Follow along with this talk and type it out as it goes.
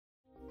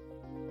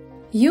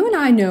You and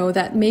I know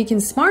that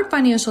making smart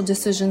financial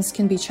decisions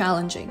can be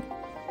challenging.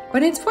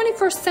 But in the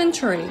 21st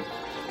century,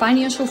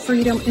 financial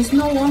freedom is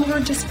no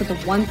longer just for the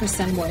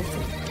 1%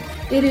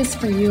 wealthy. It is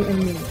for you and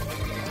me.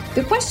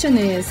 The question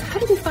is, how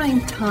do we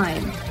find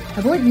time,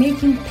 avoid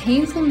making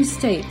painful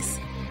mistakes,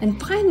 and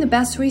find the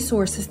best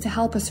resources to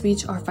help us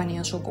reach our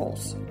financial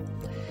goals?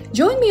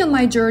 Join me on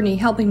my journey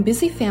helping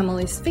busy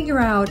families figure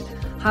out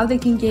how they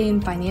can gain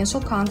financial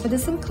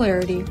confidence and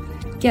clarity,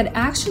 get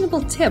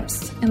actionable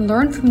tips, and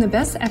learn from the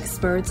best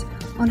experts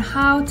on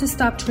how to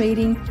stop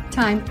trading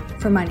time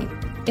for money.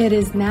 It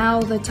is now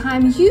the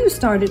time you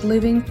started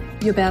living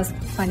your best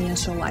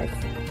financial life.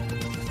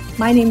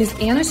 My name is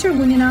Anna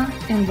Shergunina,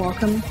 and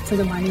welcome to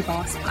the Money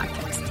Boss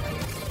Podcast.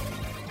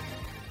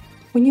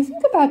 When you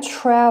think about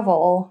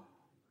travel,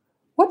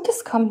 what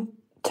does come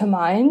to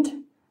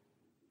mind?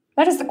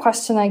 That is the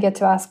question I get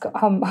to ask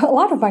a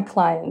lot of my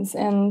clients.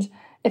 And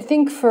I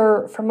think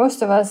for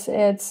most of us,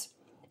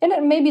 and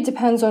it maybe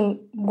depends on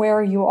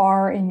where you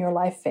are in your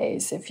life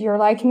phase. If you're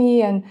like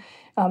me and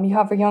you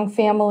have a young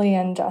family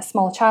and a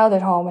small child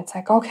at home, it's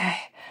like, okay,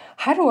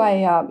 how do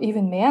I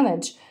even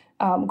manage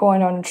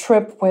going on a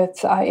trip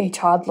with a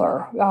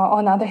toddler?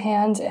 On the other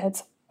hand,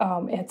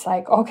 it's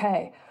like,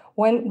 okay,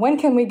 when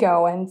can we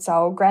go? And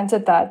so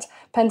granted that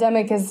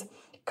pandemic is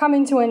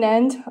coming to an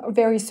end,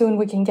 very soon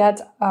we can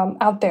get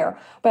out there.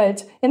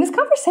 But in this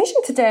conversation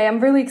today, I'm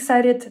really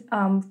excited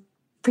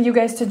for you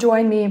guys to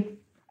join me.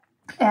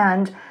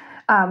 And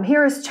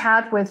here is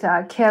chat with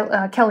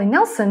Kelli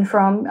Nielsen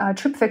from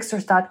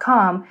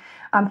tripfixers.com.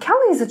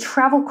 Kelli is a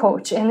travel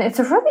coach, and it's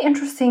a really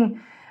interesting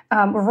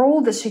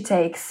role that she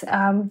takes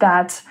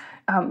that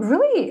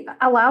really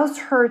allows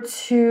her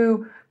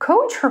to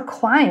coach her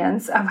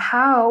clients of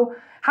how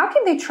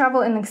can they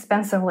travel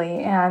inexpensively.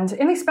 And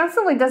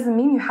inexpensively doesn't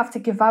mean you have to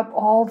give up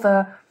all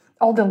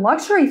the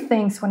luxury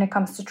things when it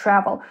comes to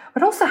travel,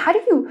 but also how do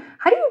you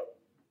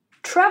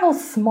travel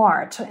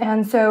smart.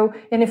 And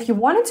if you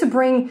wanted to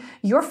bring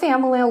your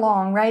family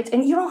along, right,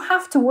 and you don't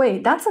have to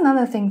wait. That's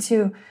another thing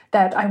too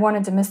that I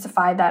want to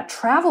demystify, that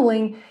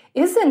traveling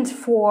isn't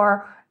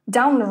for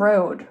down the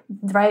road,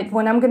 right?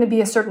 When I'm going to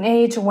be a certain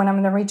age or when I'm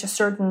going to reach a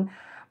certain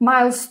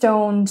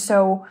milestone.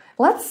 So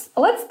let's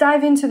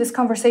dive into this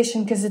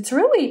conversation because it's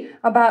really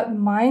about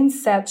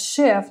mindset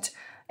shift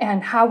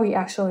and how we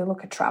actually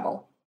look at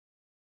travel.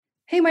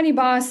 Hey, Money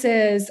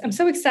Bosses. I'm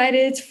so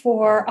excited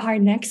for our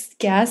next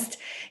guest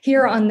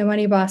here on the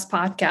Money Boss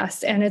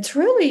podcast. And it's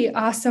really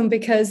awesome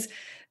because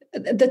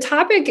the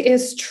topic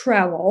is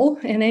travel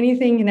and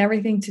anything and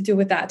everything to do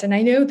with that. And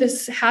I know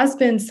this has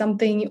been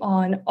something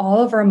on all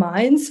of our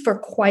minds for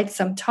quite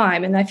some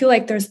time. And I feel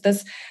like there's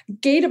this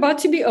gate about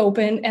to be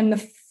open and the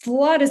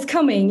flood is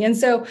coming. And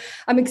so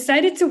I'm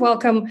excited to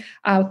welcome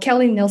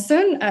Kelli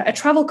Nielsen, a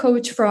travel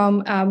coach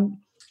from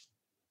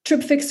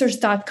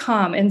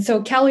tripfixers.com. And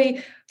so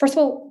Kelli, first of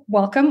all,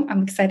 welcome.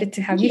 I'm excited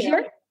to have you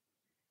here.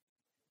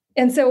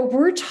 And so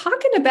we're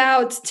talking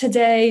about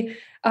today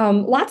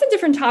lots of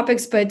different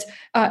topics, but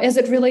as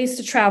it relates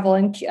to travel,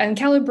 and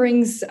Kelli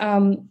brings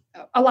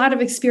a lot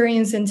of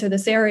experience into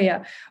this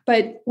area.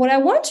 But what I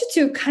want you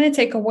to kind of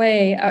take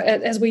away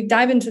as we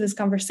dive into this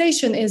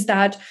conversation is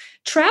that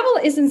travel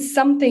isn't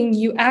something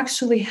you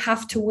actually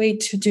have to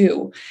wait to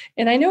do.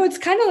 And I know it's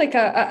kind of like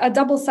a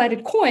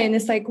double-sided coin.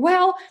 It's like,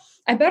 well,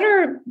 I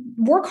better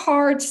work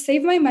hard,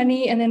 save my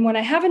money, and then when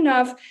I have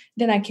enough,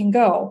 then I can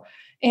go.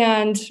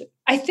 And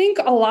I think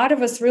a lot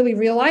of us really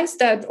realized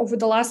that over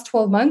the last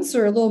 12 months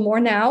or a little more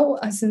now,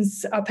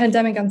 since a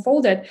pandemic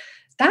unfolded,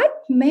 that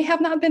may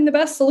have not been the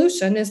best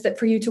solution, is that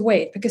for you to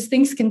wait, because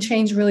things can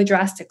change really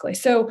drastically.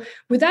 So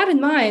with that in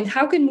mind,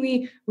 how can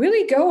we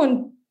really go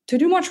on to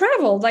do more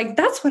travel? Like,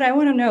 that's what I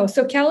want to know.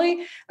 So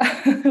Kelli,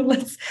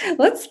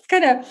 let's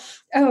kind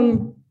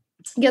of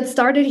get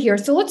started here.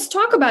 So let's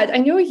talk about, I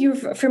know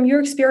from your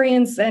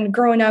experience and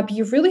growing up,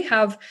 you really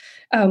have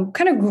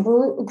kind of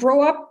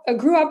grew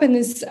up in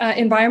this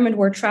environment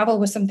where travel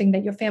was something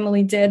that your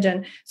family did.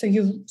 And so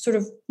you sort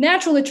of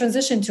naturally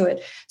transitioned to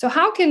it. So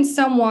how can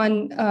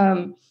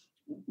someone,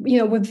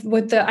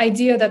 with the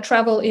idea that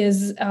travel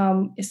is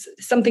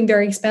something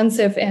very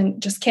expensive and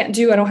just can't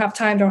do, I don't have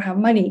time, don't have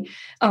money,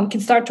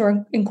 can start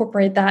to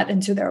incorporate that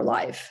into their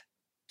life?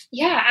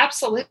 Yeah,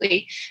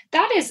 absolutely.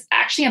 That is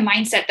actually a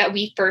mindset that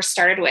we first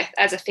started with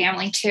as a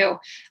family too.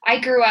 I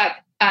grew up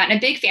in a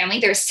big family.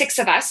 There's 6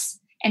 of us,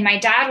 and my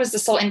dad was the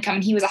sole income,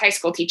 and he was a high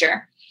school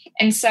teacher.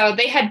 And so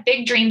they had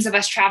big dreams of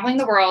us traveling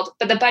the world,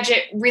 but the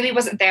budget really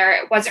wasn't there.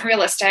 It wasn't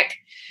realistic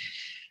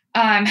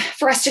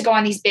for us to go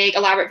on these big,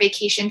 elaborate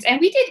vacations. And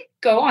we did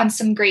go on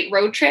some great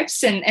road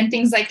trips and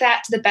things like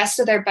that to the best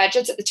of their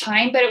budgets at the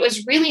time. But it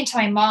was really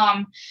until my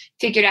mom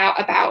figured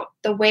out about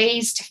the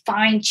ways to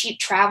find cheap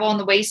travel and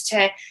the ways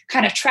to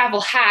kind of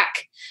travel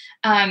hack,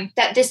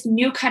 that this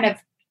new kind of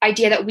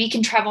idea that we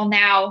can travel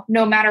now,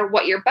 no matter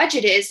what your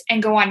budget is,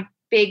 and go on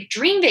big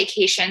dream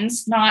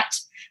vacations, not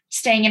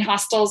staying in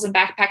hostels and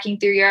backpacking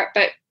through Europe,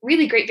 but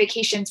really great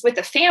vacations with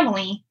a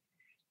family,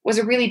 was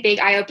a really big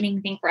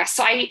eye-opening thing for us.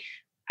 So I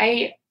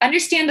I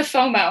understand the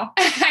FOMO.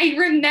 I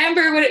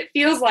remember what it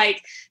feels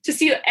like to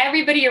see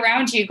everybody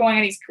around you going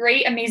on these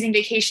great, amazing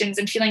vacations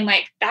and feeling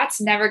like that's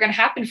never going to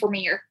happen for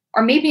me,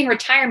 or maybe in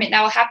retirement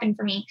that will happen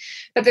for me,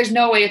 but there's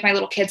no way with my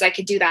little kids I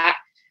could do that.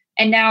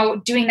 And now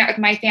doing that with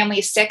my family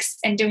of 6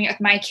 and doing it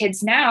with my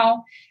kids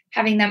now,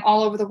 having them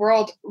all over the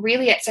world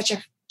really at such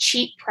a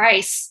cheap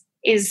price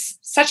is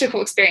such a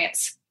cool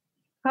experience.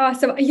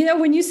 Awesome.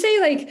 When you say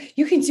like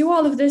you can do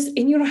all of this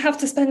and you don't have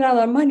to spend a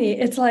lot of money,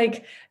 it's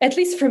like, at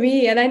least for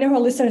me, and I know our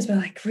listeners will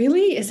be like,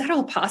 really? Is that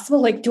all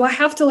possible? Like, do I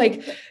have to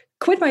like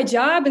quit my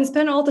job and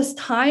spend all this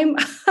time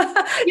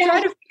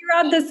trying to figure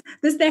out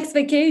this next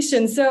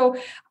vacation? So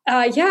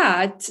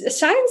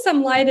shine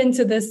some light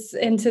into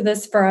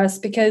this for us,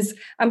 because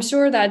I'm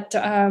sure that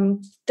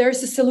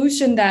there's a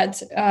solution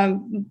that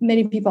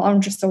many people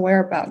aren't just aware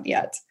about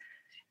yet.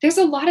 There's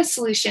a lot of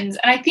solutions.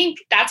 And I think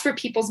that's where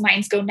people's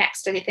minds go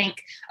next. So they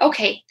think,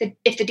 okay,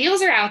 if the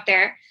deals are out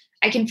there,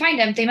 I can find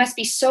them. They must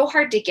be so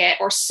hard to get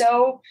or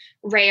so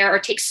rare or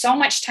take so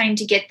much time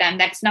to get them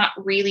that it's not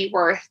really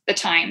worth the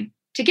time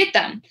to get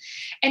them.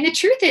 And the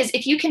truth is,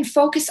 if you can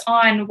focus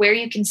on where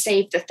you can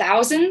save the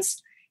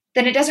thousands,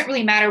 then it doesn't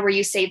really matter where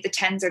you save the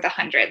tens or the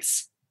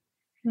hundreds.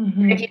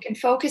 Mm-hmm. If you can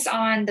focus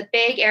on the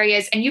big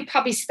areas, and you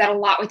probably see that a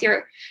lot with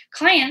your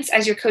clients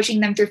as you're coaching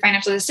them through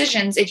financial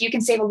decisions, if you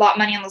can save a lot of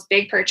money on those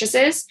big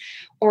purchases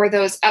or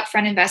those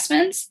upfront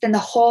investments, then the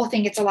whole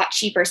thing gets a lot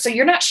cheaper. So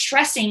you're not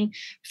stressing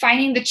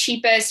finding the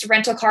cheapest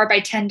rental car by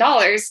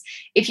 $10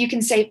 if you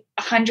can save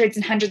hundreds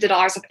and hundreds of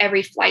dollars of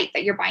every flight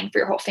that you're buying for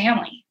your whole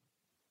family.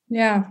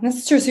 Yeah,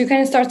 that's true. So you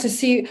kind of start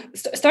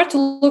to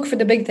look for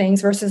the big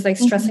things versus like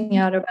stressing mm-hmm.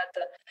 out about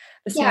the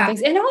small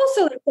things. And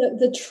also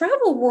the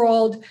travel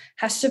world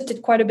has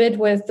shifted quite a bit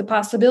with the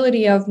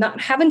possibility of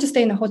not having to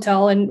stay in a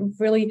hotel and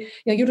really,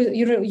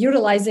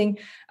 utilizing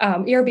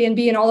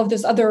Airbnb and all of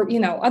those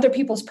other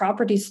people's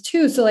properties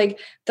too. So like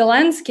the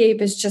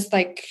landscape is just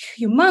like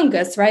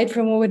humongous, right?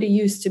 From what it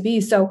used to be.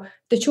 So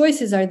the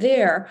choices are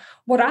there.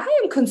 What I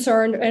am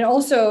concerned, and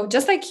also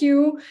just like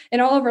you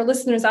and all of our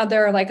listeners out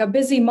there, like a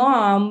busy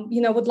mom,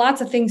 with lots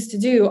of things to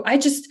do. I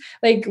just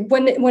like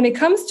when it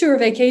comes to a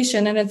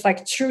vacation, and it's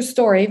like true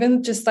story,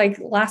 even just like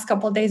last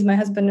couple of days, my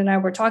husband and I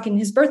were talking,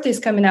 his birthday's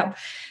coming up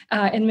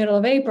in middle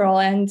of April.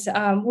 And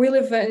we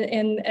live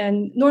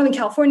in Northern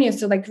California.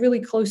 So like really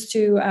close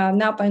to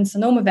Napa and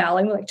Sonoma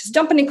Valley. We're like, just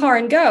jump in the car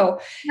and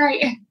go.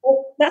 Right.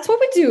 That's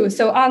what we do.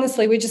 So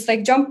honestly, we just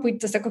like jump. We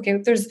just like,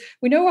 okay,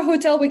 we know a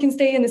hotel we can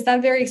stay in. It's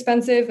not very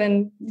expensive.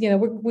 And,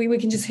 we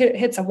can just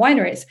hit some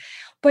wineries.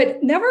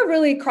 But never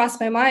really crossed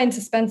my mind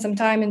to spend some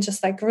time and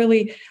just like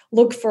really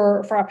look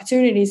for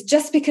opportunities,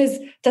 just because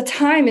the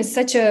time is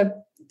such a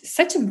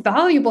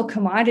valuable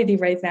commodity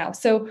right now.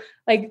 So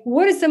like,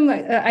 what are some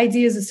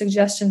ideas or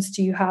suggestions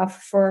do you have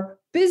for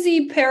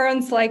busy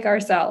parents like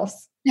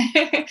ourselves?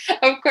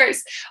 Of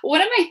course. One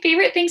of my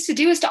favorite things to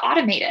do is to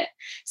automate it.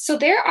 So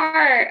there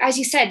are, as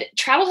you said,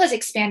 travel has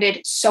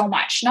expanded so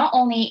much, not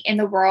only in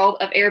the world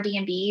of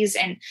Airbnbs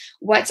and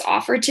what's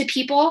offered to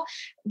people,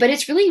 but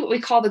it's really what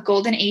we call the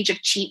golden age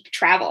of cheap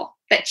travel.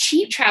 That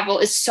cheap travel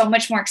is so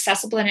much more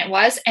accessible than it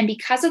was. And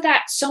because of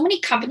that, so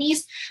many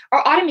companies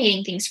are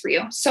automating things for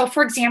you. So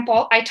for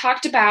example, I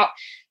talked about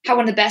how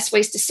one of the best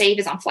ways to save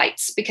is on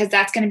flights, because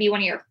that's going to be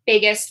one of your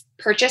biggest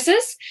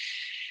purchases.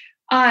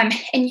 And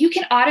you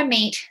can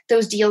automate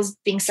those deals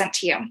being sent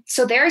to you.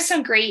 So there are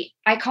some great,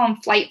 I call them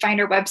flight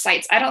finder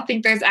websites. I don't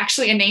think there's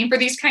actually a name for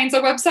these kinds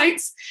of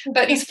websites,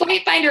 but these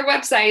flight finder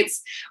websites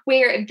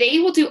where they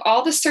will do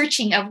all the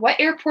searching of what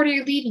airport are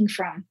you leaving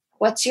from?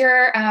 What's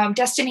your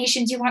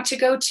destinations you want to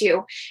go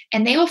to?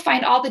 And they will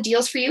find all the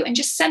deals for you and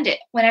just send it.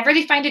 Whenever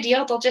they find a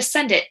deal, they'll just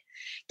send it.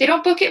 They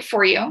don't book it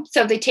for you.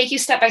 So they take you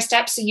step by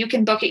step so you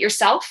can book it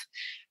yourself.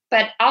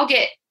 But I'll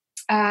get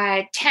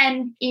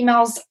 10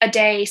 emails a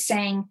day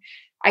saying,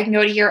 I can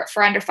go to Europe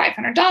for under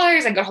 $500.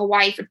 I can go to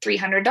Hawaii for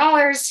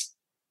 $300.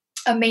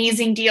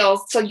 Amazing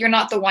deals. So you're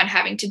not the one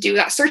having to do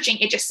that searching.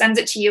 It just sends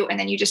it to you. And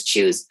then you just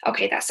choose,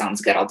 okay, that sounds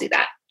good. I'll do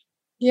that.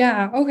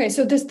 Yeah. Okay.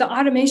 So the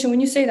automation,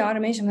 when you say the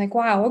automation, I'm like,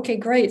 wow, okay,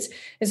 great.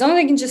 As long as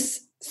I can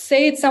just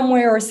say it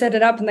somewhere or set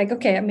it up and like,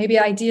 okay, maybe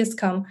ideas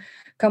come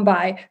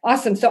by.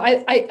 Awesome. So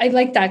I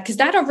like that, because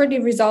that already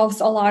resolves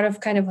a lot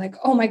of kind of like,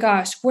 oh my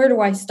gosh, where do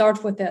I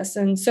start with this?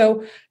 And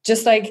so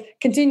just like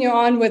continue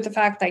on with the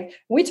fact, like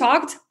we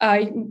talked,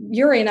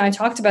 Yuri and I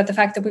talked about the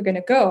fact that we're going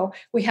to go.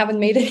 We haven't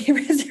made any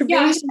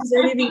reservations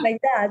or anything like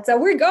that. So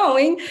we're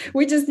going.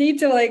 We just need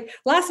to like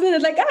last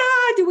minute, like,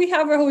 do we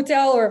have a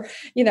hotel? Or,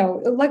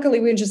 luckily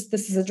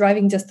this is a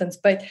driving distance,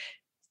 but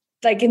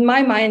like in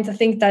my mind, I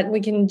think that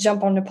we can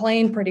jump on the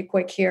plane pretty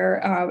quick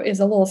here is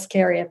a little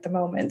scary at the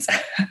moment.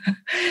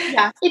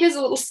 Yeah, it is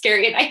a little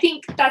scary. And I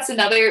think that's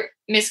another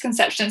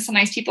misconception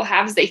sometimes people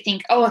have is they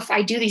think, oh, if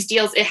I do these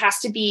deals, it has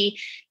to be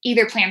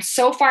either planned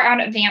so far out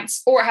in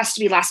advance or it has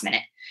to be last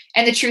minute.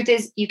 And the truth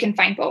is you can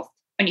find both,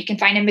 and you can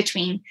find in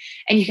between,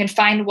 and you can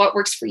find what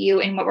works for you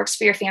and what works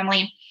for your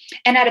family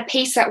and at a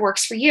pace that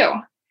works for you.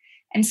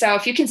 And so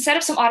if you can set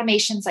up some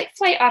automations like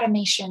flight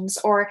automations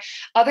or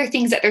other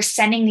things that they're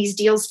sending these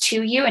deals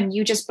to you and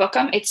you just book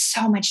them, it's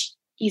so much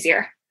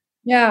easier.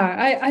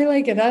 Yeah, I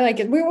like it. I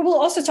like it. We will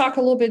also talk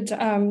a little bit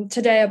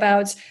today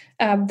about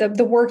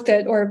the work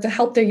that, or the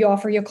help that you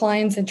offer your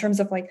clients in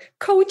terms of like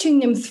coaching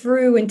them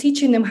through and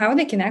teaching them how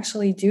they can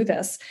actually do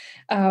this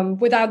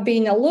without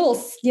being a little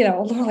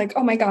like,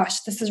 oh my gosh,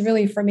 this is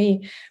really for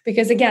me.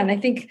 Because again, I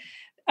think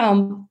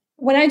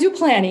when I do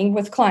planning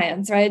with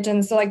clients, right?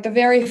 And so like the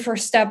very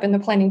first step in the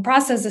planning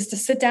process is to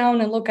sit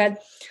down and look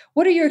at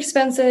what are your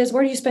expenses?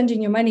 Where are you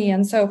spending your money?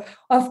 And so,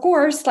 of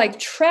course, like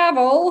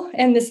travel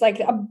and this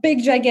like a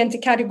big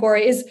gigantic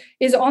category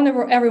is on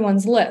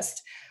everyone's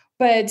list.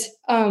 But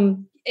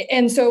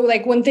and so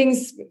like when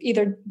things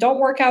either don't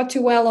work out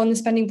too well on the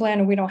spending plan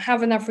or we don't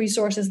have enough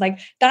resources, like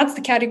that's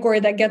the category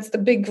that gets the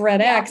big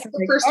red X. The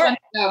like, first one,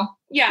 no.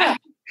 Yeah.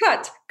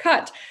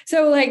 Cut.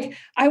 So like,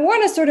 I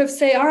want to sort of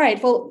say, all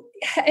right, well,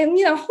 and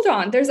hold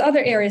on, there's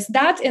other areas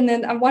that, and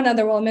then one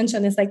other we'll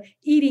mention is like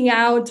eating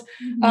out.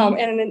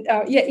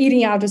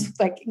 Eating out is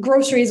like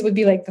groceries would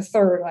be like the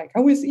third, like I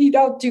always eat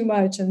out too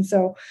much. And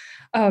so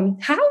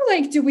how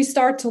like do we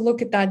start to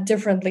look at that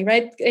differently,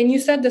 right? And you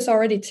said this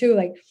already too,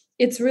 like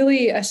it's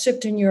really a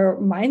shift in your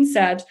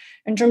mindset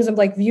in terms of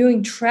like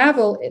viewing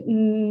travel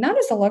not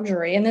as a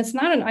luxury, and it's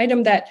not an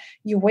item that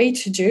you wait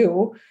to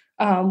do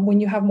when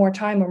you have more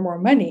time or more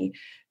money.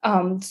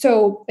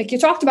 So like you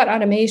talked about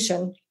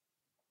automation.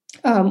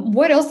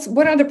 What else,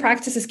 what other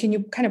practices can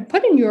you kind of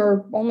put in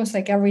your almost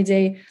like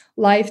everyday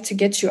life to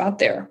get you out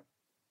there?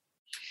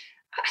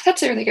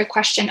 That's a really good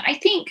question. I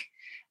think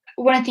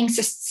one of the things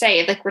to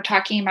say, like we're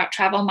talking about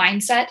travel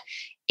mindset,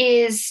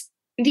 is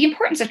the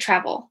importance of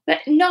travel.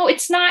 That no,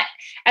 it's not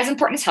as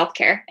important as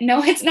healthcare.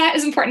 No, it's not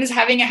as important as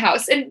having a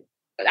house. And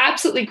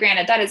absolutely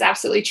granted, that is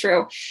absolutely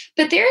true.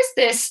 But there's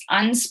this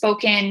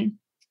unspoken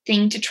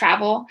thing to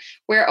travel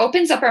where it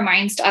opens up our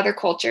minds to other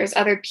cultures,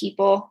 other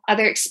people,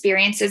 other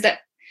experiences that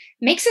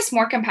makes us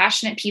more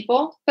compassionate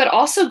people, but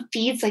also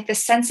feeds like the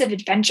sense of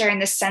adventure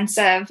and the sense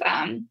of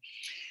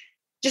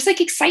just like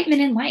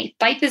excitement in life.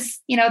 Life is,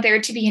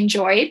 there to be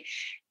enjoyed.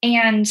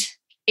 And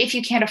if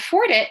you can't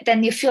afford it,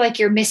 then you feel like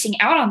you're missing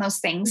out on those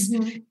things.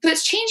 Mm-hmm. So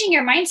it's changing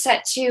your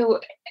mindset to,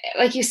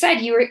 like you said,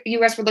 you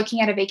guys were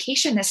looking at a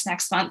vacation this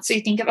next month. So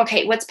you think of,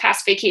 okay, what's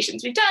past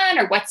vacations we've done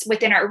or what's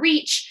within our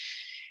reach?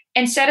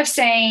 Instead of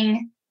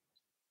saying,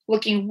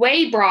 looking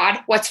way broad,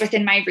 what's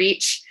within my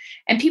reach.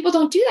 And people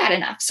don't do that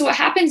enough. So what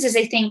happens is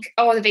they think,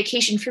 oh, the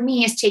vacation for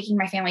me is taking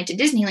my family to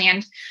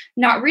Disneyland,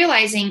 not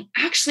realizing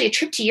actually a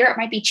trip to Europe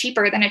might be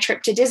cheaper than a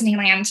trip to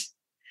Disneyland,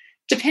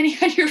 depending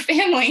on your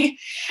family.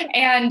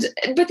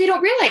 But they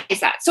don't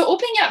realize that. So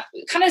opening up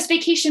kind of this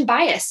vacation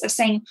bias of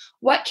saying,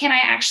 what can I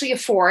actually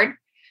afford?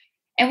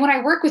 And when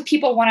I work with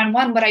people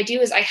one-on-one, what I do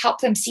is I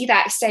help them see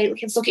that, say,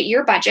 let's look at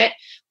your budget.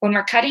 When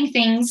we're cutting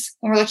things,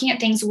 when we're looking at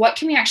things, what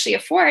can we actually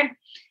afford?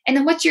 And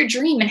then what's your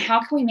dream? And how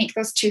can we make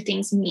those two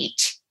things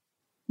meet?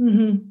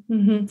 Mm-hmm,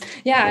 mm-hmm.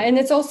 Yeah. And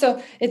it's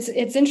also, it's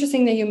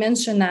interesting that you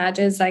mentioned that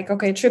is like,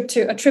 okay, a trip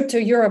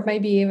to Europe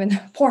might be even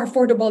more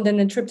affordable than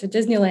a trip to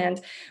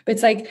Disneyland. But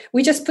it's like,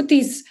 we just put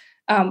these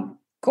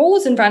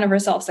goals in front of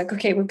ourselves. Like,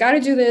 okay, we've got to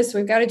do this,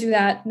 we've got to do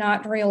that,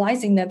 not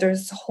realizing that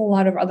there's a whole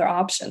lot of other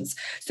options.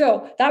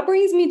 So that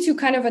brings me to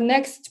kind of a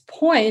next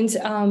point.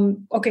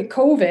 Okay,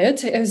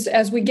 COVID,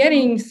 as we're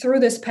getting through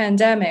this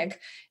pandemic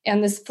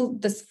and this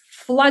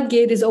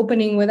floodgate is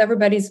opening with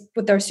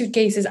their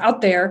suitcases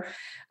out there.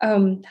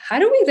 How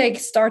do we like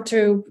start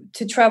to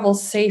travel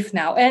safe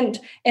now? And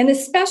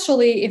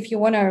especially if you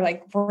want to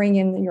like bring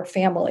in your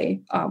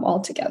family all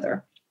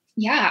together.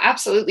 Yeah,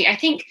 absolutely. I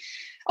think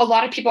a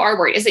lot of people are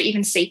worried, is it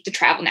even safe to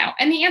travel now?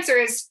 And the answer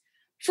is,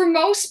 for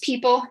most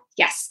people,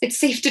 yes, it's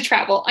safe to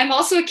travel. I'm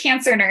also a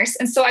cancer nurse.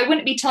 And so I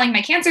wouldn't be telling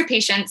my cancer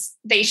patients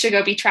they should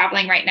go be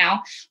traveling right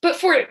now. But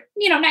for,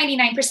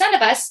 99%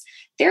 of us,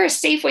 there are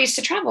safe ways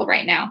to travel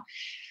right now.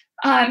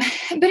 But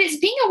it's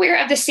being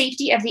aware of the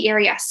safety of the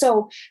area.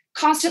 So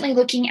constantly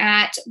looking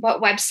at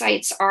what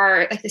websites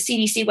are, like the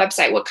CDC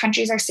website, what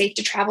countries are safe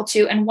to travel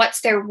to, and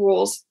what's their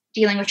rules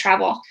dealing with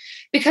travel.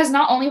 Because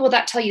not only will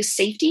that tell you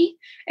safety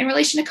in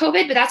relation to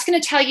COVID, but that's going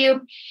to tell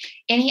you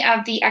any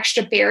of the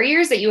extra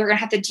barriers that you are going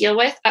to have to deal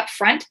with up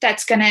front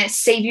that's going to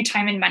save you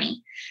time and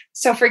money.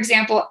 So for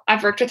example,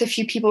 I've worked with a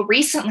few people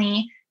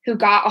recently who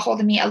got a hold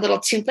of me a little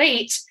too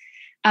late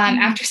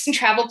after some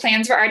travel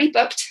plans were already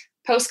booked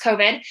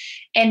post-COVID,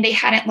 and they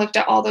hadn't looked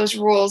at all those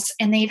rules,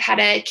 and they've had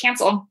to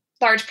cancel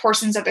large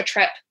portions of the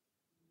trip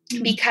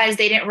because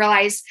they didn't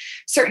realize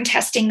certain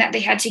testing that they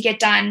had to get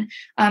done,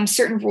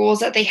 certain rules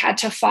that they had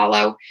to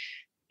follow.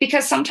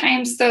 Because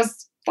sometimes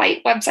those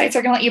flight websites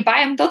are going to let you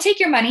buy them. They'll take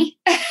your money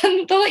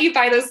and they'll let you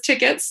buy those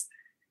tickets.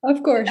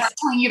 Of course. Not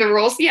telling you the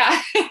rules.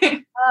 Yeah.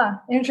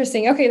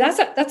 Interesting. Okay.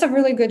 That's a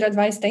really good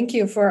advice. Thank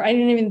you I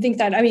didn't even think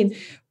that. I mean,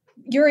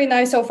 Yuri and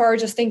I so far are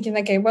just thinking,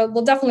 okay, well,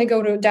 we'll definitely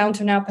go down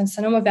to Napa and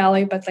Sonoma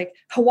Valley, but like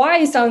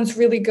Hawaii sounds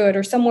really good,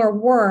 or somewhere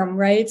warm,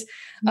 right?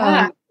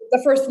 Yeah.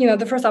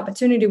 the first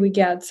opportunity we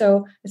get.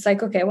 So it's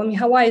like, okay, well, I mean,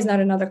 Hawaii is not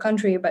another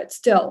country, but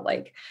still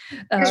like,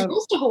 there's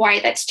rules to Hawaii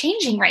that's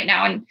changing right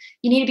now. And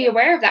you need to be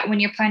aware of that when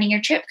you're planning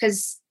your trip,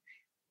 because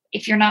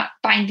if you're not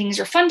buying things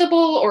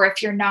refundable, or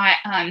if you're not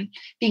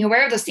being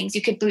aware of those things,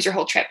 you could lose your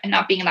whole trip and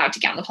not being allowed to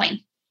get on the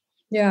plane.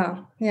 Yeah.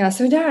 Yeah.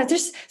 So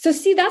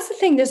see, that's the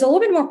thing. There's a little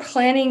bit more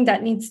planning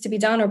that needs to be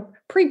done, or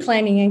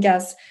pre-planning, I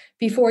guess,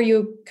 before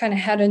you kind of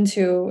head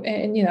into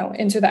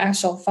the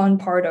actual fun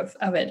part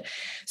of it.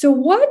 So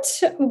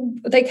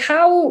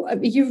how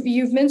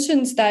you've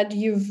mentioned that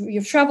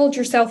you've traveled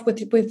yourself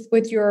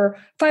with your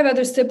 5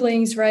 other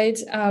siblings, right?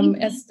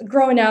 As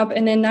growing up,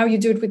 and then now you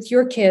do it with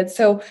your kids.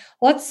 So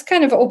let's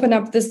kind of open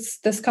up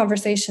this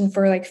conversation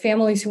for like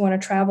families who want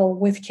to travel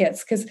with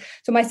kids.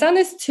 So my son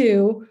is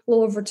 2, a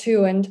little over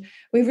 2, and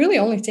we've really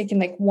only taken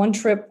like 1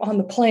 trip on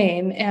the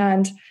plane,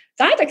 and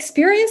that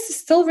experience is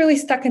still really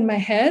stuck in my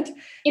head.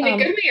 In a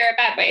good way or a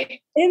bad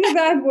way? In a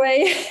bad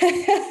way.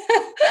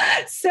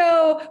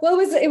 So, well,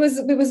 it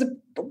was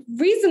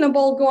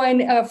reasonable flying,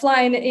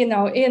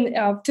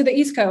 to the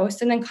East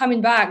Coast, and then coming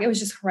back, it was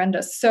just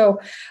horrendous. So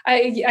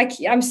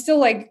I'm still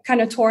like kind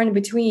of torn in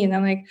between.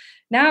 I'm like,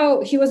 now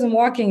he wasn't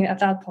walking at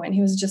that point.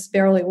 He was just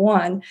barely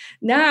 1.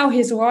 Now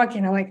he's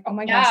walking. I'm like, oh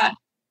my gosh,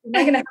 am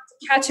I going to have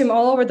to catch him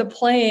all over the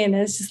plane?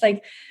 And it's just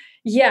like,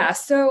 yeah.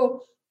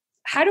 So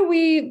how do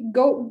we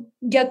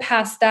get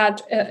past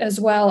that as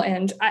well?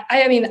 And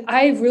I mean,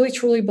 I really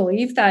truly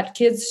believe that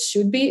kids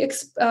should be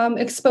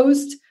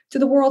exposed to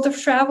the world of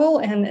travel,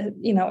 and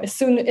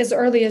as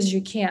early as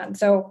you can.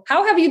 So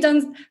how have you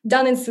done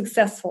it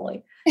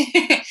successfully?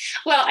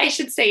 Well, I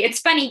should say, it's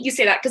funny you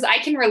say that, because I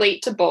can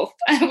relate to both.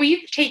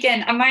 We've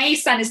taken, my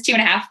son is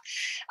 2.5,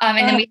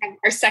 and then we have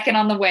our second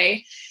on the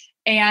way,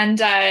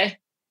 and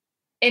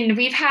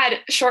we've had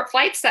short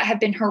flights that have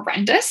been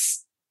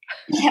horrendous.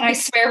 And I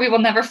swear we will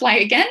never fly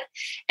again.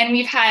 And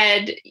we've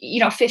had,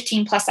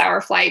 15 plus hour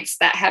flights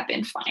that have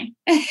been fine.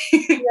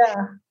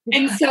 Yeah.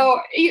 And so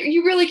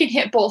you really can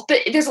hit both, but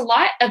there's a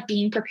lot of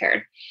being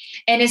prepared,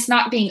 and it's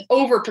not being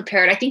over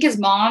prepared. I think as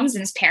moms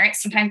and as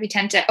parents, sometimes we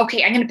tend to,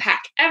 okay, I'm going to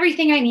pack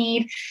everything I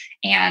need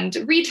and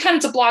read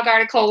tons of blog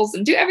articles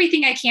and do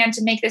everything I can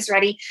to make this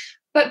ready,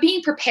 but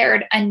being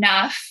prepared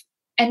enough,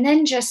 and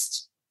then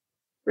just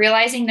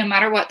realizing no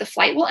matter what, the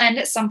flight will end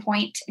at some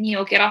point, and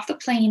you'll get off the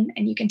plane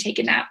and you can take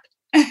a nap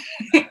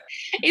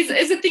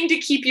is a thing to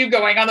keep you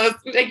going on those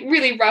like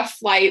really rough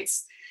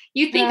flights.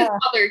 You think the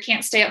toddler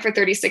can't stay up for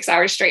 36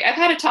 hours straight. I've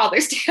had a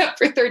toddler stay up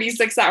for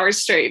 36 hours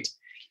straight.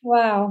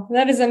 Wow.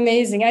 That is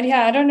amazing.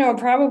 I don't know,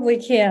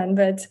 probably can,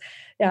 but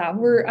yeah,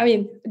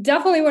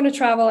 definitely want to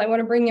travel. I want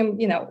to bring him,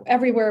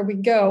 everywhere we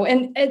go.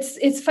 And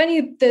it's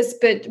funny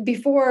but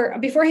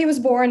before he was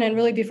born, and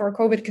really before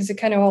COVID, because it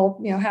kind of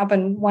all,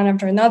 happened one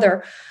after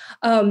another.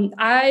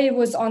 I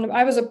was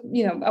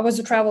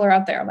a traveler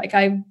out there. Like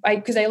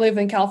because I live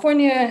in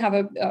California, I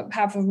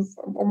have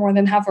more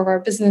than half of our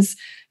business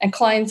and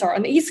clients are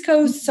on the East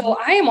Coast. So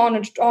I am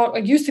I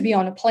used to be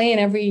on a plane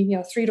every,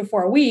 3 to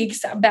 4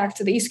 weeks back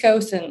to the East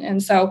Coast.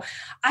 And so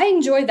I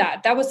enjoyed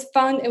that. That was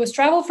fun. It was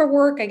travel for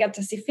work. I got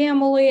to see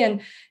family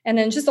and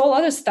then just all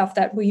other stuff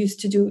that we used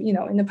to do,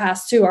 in the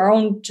past too, our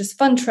own just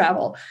fun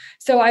travel.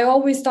 So I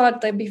always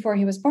thought that before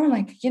he was born,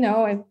 like,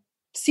 I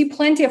see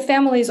plenty of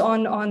families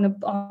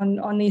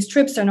on these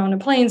trips and on the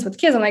planes with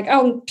kids. I'm like,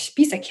 oh,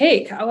 piece of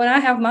cake. When I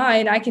have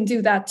mine, I can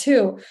do that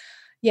too.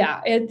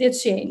 Yeah, it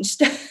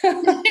changed.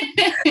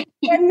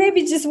 And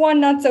maybe just one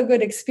not so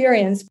good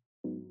experience.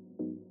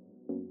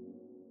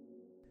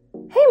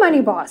 Hey,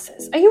 money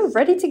bosses, are you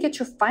ready to get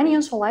your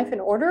financial life in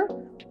order?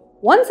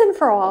 Once and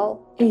for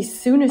all, as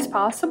soon as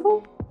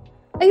possible?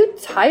 Are you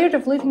tired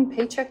of living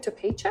paycheck to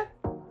paycheck?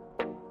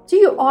 Do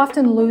you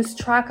often lose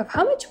track of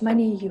how much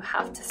money you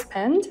have to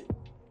spend?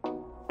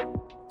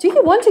 Do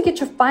you want to get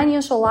your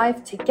financial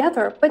life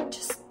together, but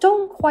just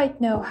don't quite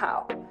know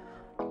how?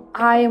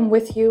 I am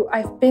with you.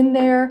 I've been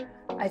there.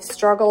 I've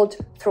struggled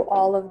through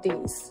all of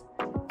these.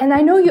 And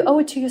I know you owe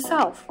it to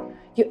yourself.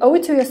 You owe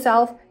it to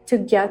yourself to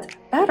get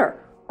better.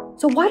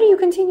 So why do you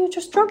continue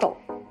to struggle?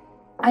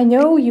 I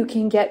know you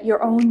can get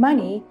your own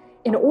money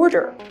in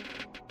order.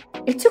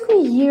 It took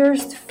me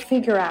years to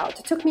figure out.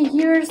 It took me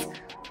years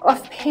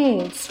of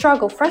pain,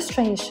 struggle,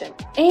 frustration,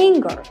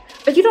 anger.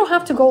 But you don't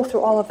have to go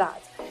through all of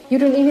that. You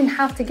don't even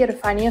have to get a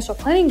financial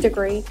planning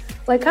degree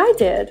like I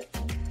did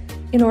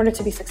in order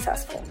to be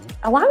successful.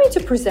 Allow me to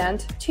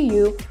present to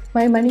you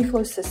my money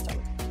flow system,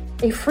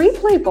 a free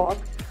playbook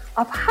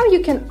of how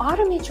you can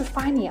automate your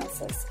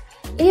finances,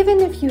 even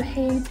if you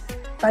hate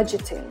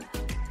budgeting.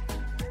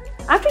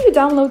 After you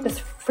download this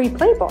free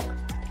playbook,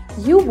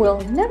 you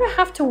will never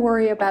have to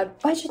worry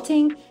about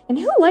budgeting, and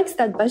who likes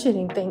that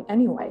budgeting thing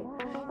anyway?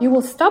 You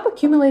will stop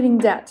accumulating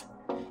debt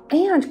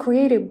and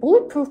create a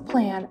bulletproof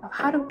plan of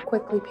how to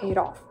quickly pay it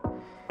off.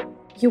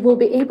 You will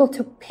be able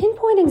to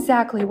pinpoint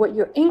exactly what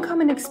your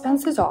income and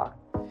expenses are.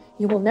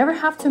 You will never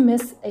have to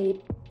miss a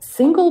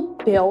single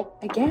bill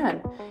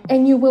again.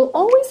 And you will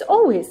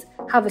always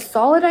have a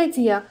solid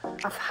idea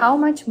of how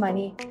much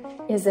money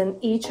is in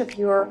each of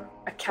your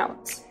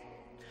accounts.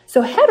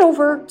 So head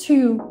over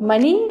to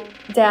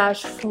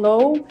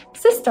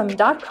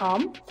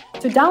money-flowsystem.com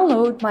to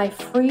download my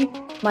free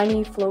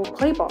Money Flow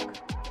Playbook,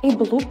 a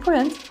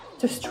blueprint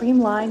to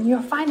streamline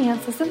your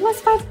finances in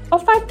less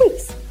of 5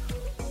 weeks.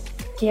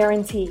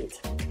 Guaranteed.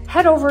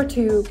 Head over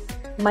to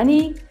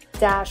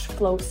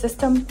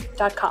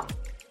money-flowsystem.com.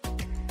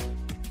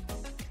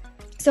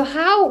 So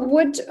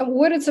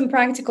what are some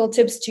practical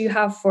tips do you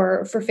have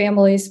for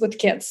families with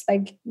kids,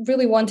 like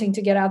really wanting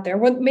to get out there,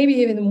 maybe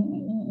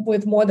even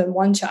with more than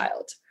one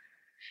child?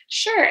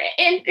 Sure.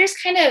 And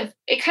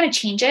it kind of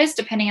changes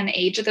depending on the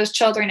age of those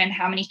children and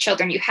how many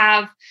children you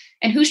have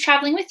and who's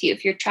traveling with you.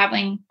 If you're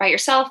traveling by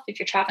yourself, if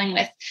you're traveling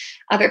with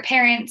other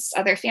parents,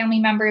 other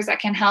family members that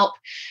can help.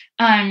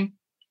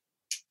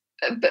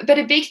 But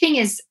a big thing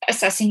is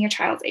assessing your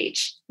child's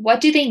age.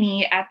 What do they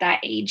need at that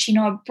age?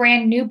 A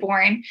brand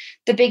newborn,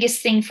 the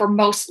biggest thing for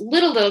most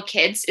little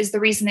kids is the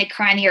reason they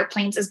cry on the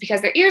airplanes is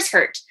because their ears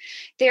hurt.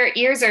 Their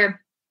ears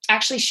are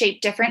actually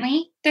shaped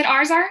differently than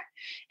ours are,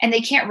 and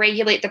they can't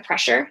regulate the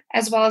pressure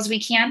as well as we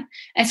can.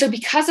 And so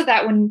because of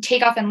that, when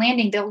takeoff and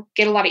landing, they'll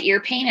get a lot of ear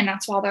pain, and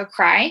that's why they'll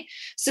cry.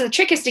 So the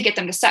trick is to get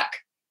them to suck.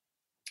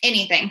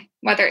 Anything,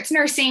 whether it's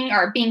nursing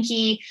or a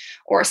binky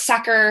or a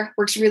sucker,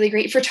 works really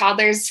great for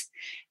toddlers.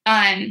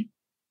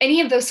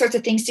 Any of those sorts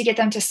of things to get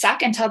them to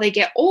suck until they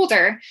get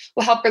older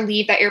will help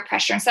relieve that ear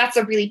pressure. And so that's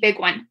a really big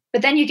one.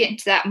 But then you get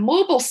into that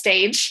mobile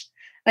stage,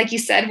 like you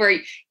said, where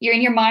you're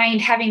in your mind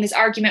having this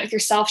argument with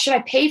yourself. Should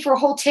I pay for a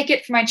whole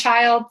ticket for my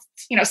child,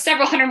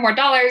 several hundred more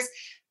dollars,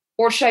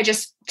 or should I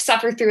just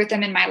suffer through with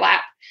them in my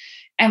lap?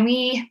 And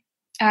we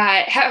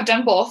have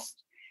done both.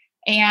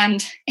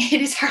 And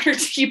it is harder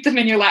to keep them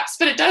in your laps,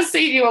 but it does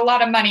save you a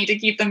lot of money to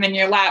keep them in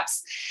your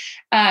laps.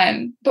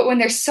 But when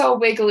they're so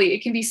wiggly,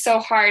 it can be so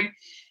hard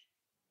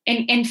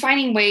in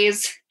finding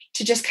ways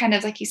to just kind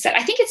of, like you said,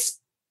 I think it's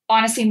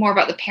honestly more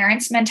about the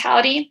parents'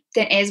 mentality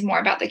than is more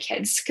about the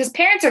kids, because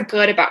parents are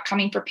good about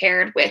coming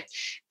prepared with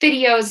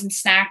videos and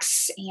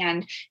snacks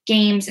and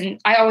games. And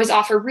I always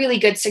offer really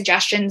good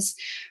suggestions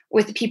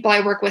with the people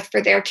I work with for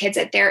their kids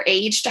at their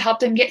age to help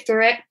them get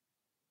through it.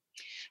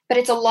 But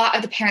it's a lot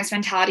of the parents'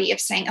 mentality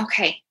of saying,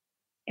 okay,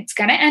 it's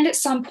going to end at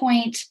some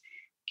point.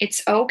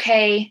 It's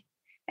okay.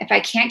 If I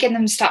can't get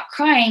them to stop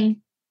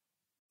crying,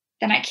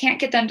 then I can't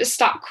get them to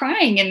stop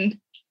crying. And,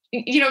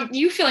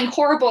 you feeling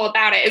horrible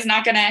about it is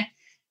not going to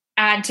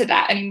add to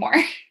that anymore.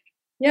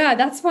 Yeah,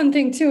 that's one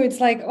thing too. It's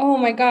like, oh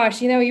my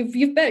gosh,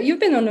 you've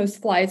been on those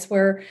flights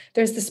where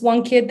there's this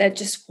one kid that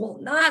just will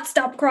not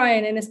stop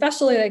crying. And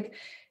especially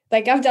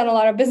like I've done a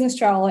lot of business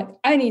travel, like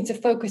I need to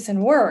focus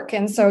and work.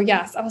 And so,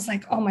 yes, I was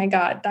like, oh my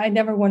God, I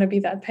never want to be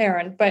that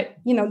parent. But,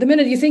 the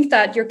minute you think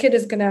that your kid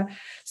is going to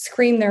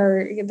scream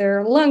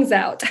their lungs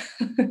out.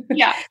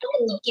 Yeah.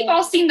 You've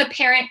all seen the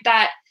parent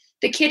that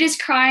the kid is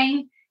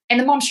crying and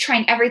the mom's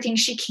trying everything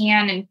she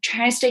can and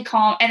trying to stay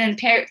calm. And then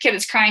the kid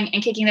is crying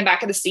and kicking the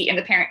back of the seat, and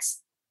the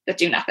parents that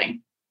do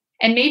nothing.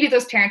 And maybe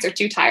those parents are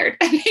too tired.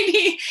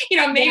 maybe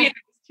they're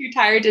too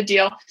tired to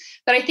deal.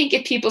 But I think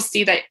if people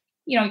see that,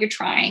 you're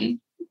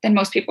trying, then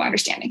most people are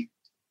understanding.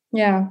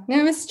 Yeah,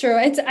 no, it's true.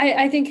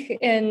 I think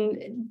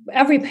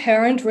every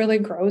parent really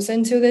grows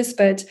into this,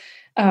 but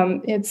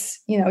it's,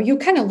 you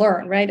kind of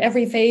learn, right?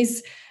 Every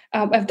phase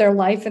of their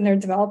life and their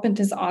development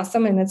is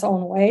awesome in its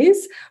own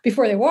ways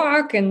before they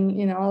walk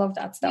and, all of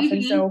that stuff. Mm-hmm.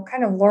 And so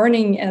kind of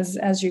learning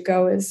as you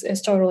go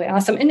is totally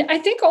awesome. And I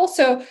think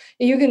also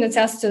you can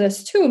attest to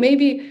this too.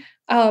 Maybe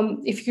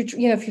if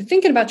you're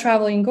thinking about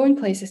traveling and going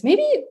places,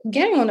 maybe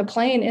getting on a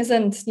plane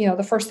isn't,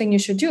 the first thing you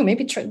should do.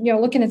 Maybe,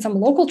 looking at some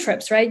local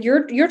trips, right?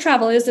 Your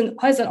travel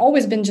hasn't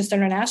always been just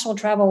international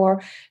travel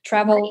or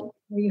travel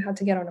where you had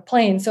to get on a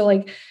plane. So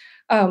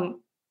what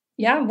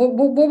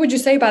would you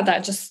say about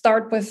that? Just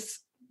start with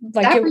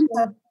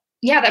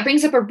that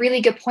brings up a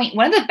really good point.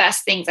 One of the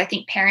best things I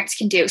think parents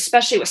can do,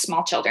 especially with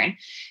small children,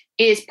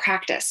 is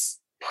practice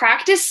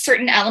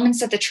certain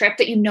elements of the trip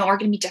that are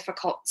going to be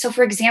difficult. So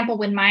for example,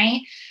 when my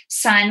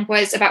son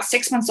was about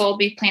 6 months old,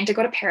 we planned to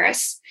go to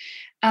Paris.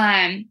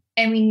 And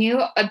we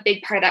knew a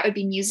big part of that would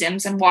be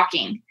museums and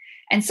walking.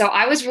 And so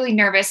I was really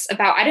nervous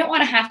I didn't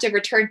want to have to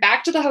return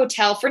back to the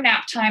hotel for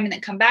nap time and then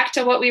come back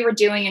to what we were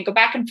doing and go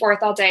back and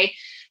forth all day.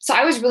 So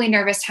I was really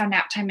nervous how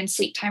nap time and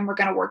sleep time were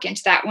going to work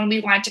into that when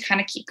we wanted to kind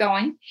of keep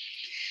going.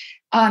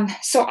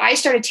 So I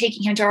started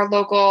taking him to our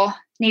local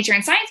nature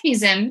and science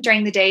museum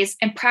during the days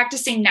and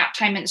practicing nap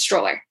time in the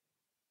stroller.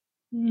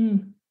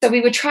 So we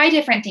would try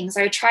different things.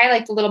 I would try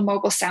the little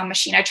mobile sound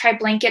machine. I tried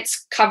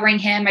blankets covering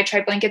him. I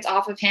tried blankets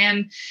off of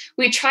him.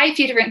 We'd try a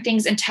few different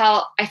things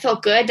until I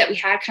felt good that we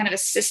had kind of a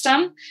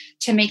system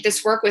to make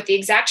this work with the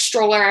exact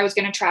stroller I was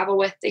going to travel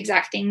with, the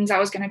exact things I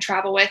was going to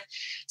travel with.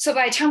 So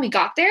by the time we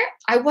got there,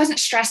 I wasn't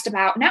stressed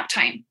about nap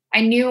time.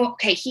 I knew,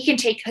 okay, he can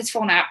take his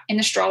full nap in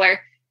the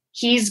stroller.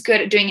 He's good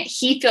at doing it.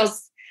 He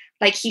feels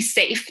like he's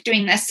safe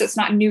doing this. So it's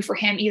not new for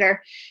him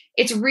either.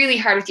 It's really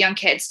hard with young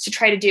kids to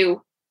try to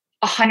do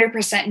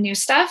 100% new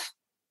stuff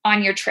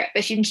on your trip.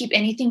 If you can keep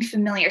anything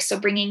familiar. So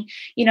bringing,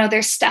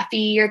 their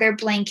stuffy or their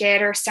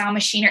blanket or sound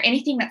machine or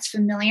anything that's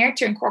familiar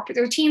to incorporate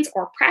the routines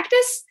or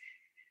practice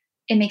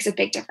it makes a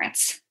big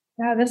difference.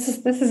 Yeah, this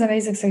is an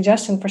amazing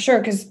suggestion for sure.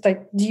 Because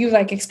like, do you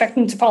like expect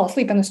him to fall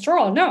asleep in the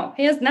straw? No,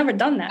 he has never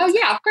done that. Oh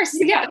yeah, of course.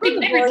 Yeah, they've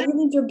never done. You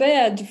need your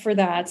bed for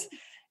that.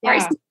 Yeah. I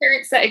see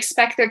parents that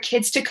expect their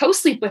kids to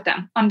co-sleep with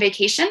them on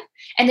vacation,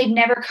 and they've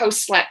never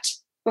co-slept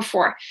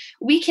before.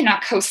 We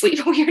cannot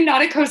co-sleep. We are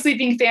not a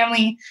co-sleeping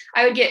family.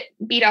 I would get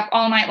beat up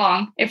all night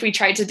long if we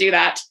tried to do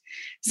that.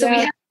 So we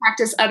have to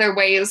practice other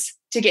ways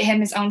to get him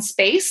his own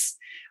space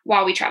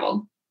while we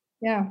travel.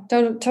 Yeah,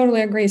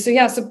 totally agree.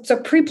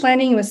 So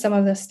pre-planning with some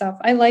of this stuff,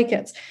 I like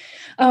it.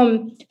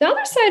 The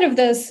other side of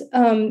this,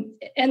 and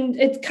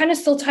it kind of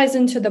still ties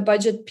into the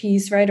budget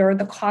piece, right? Or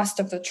the cost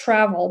of the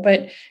travel.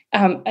 But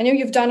I know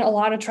you've done a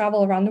lot of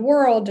travel around the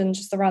world and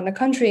just around the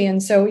country.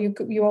 And so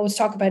you always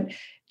talk about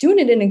doing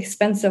it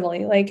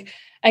inexpensively. Like,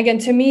 again,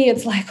 to me,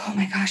 it's like, oh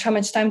my gosh, how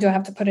much time do I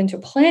have to put into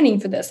planning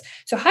for this?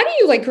 So how do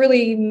you like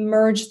really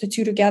merge the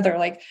two together?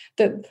 Like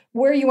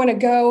where you want to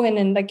go, and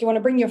then like you want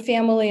to bring your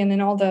family, and then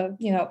all the,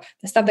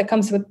 the stuff that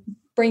comes with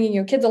bringing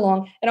your kids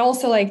along, and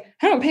also like,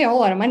 I don't pay a whole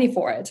lot of money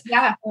for it.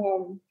 Yeah.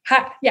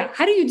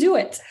 How do you do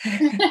it?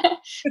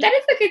 That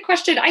is a good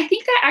question. I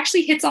think that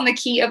actually hits on the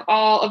key of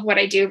all of what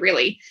I do,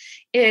 really,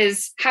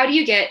 is how do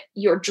you get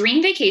your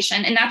dream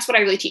vacation? And that's what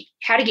I really teach,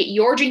 how to get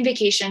your dream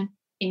vacation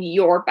in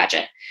your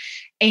budget.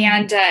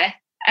 And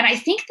I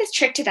think the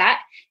trick to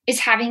that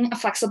is having a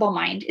flexible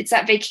mind. It's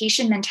that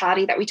vacation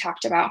mentality that we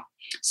talked about.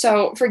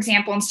 So for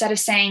example, instead of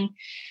saying,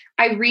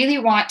 I really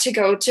want to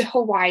go to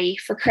Hawaii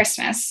for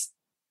Christmas,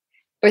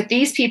 with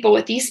these people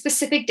with these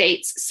specific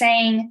dates,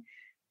 saying,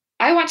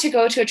 I want to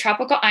go to a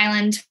tropical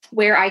island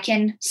where I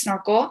can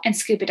snorkel and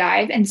scuba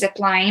dive and zip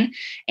line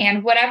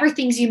and whatever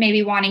things you may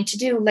be wanting to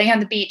do, lay on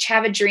the beach,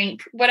 have a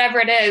drink, whatever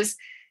it is.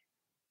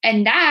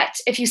 And that,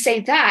 if you say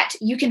that,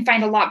 you can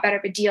find a lot better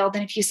of a deal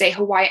than if you say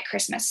Hawaii at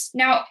Christmas.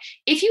 Now,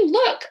 if you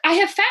look, I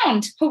have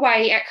found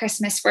Hawaii at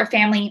Christmas for a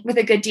family with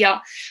a good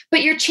deal,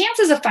 but your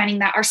chances of finding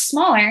that are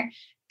smaller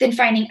than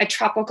finding a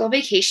tropical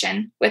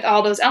vacation with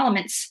all those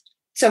elements.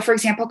 So for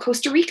example,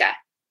 Costa Rica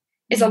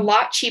is a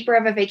lot cheaper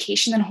of a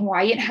vacation than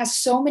Hawaii. It has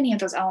so many of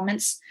those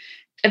elements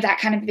of that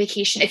kind of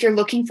vacation if you're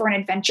looking for an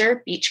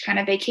adventure beach kind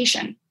of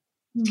vacation.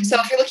 Mm-hmm. So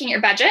if you're looking at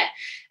your budget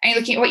and you're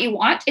looking at what you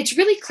want, it's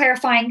really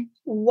clarifying,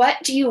 what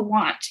do you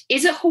want?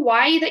 Is it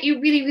Hawaii that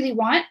you really, really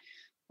want?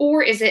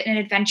 Or is it an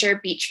adventure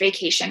beach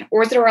vacation?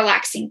 Or is it a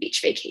relaxing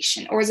beach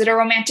vacation? Or is it a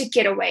romantic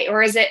getaway?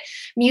 Or is it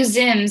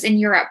museums in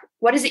Europe?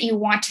 What is it you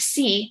want to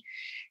see?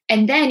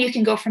 And then you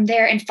can go from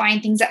there and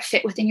find things that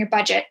fit within your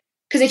budget.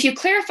 Because if you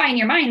clarify in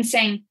your mind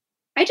saying,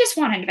 I just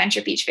want an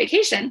adventure beach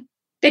vacation,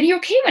 then you're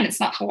okay when it's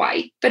not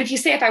Hawaii. But if you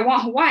say, if I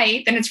want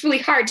Hawaii, then it's really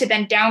hard to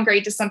then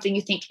downgrade to something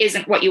you think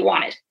isn't what you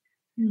wanted.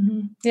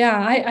 Mm-hmm. Yeah,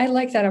 I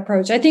like that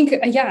approach. I think,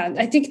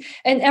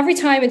 and every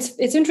time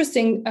it's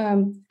interesting.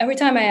 Every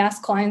time I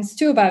ask clients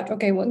too about,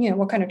 okay, well,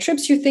 what kind of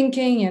trips you're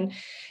thinking,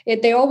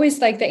 and they always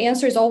like, the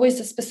answer is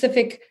always a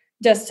specific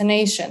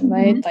destination,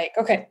 right? Mm-hmm. Like,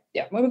 okay,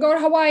 yeah, when we go to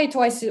Hawaii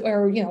twice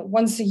or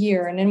once a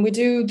year, and then we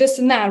do this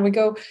and that. We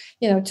go,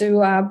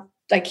 to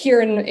like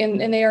here in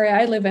the area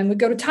I live in, we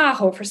go to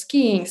Tahoe for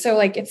skiing. So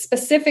like it's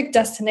specific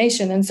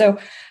destination. And so,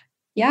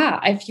 yeah,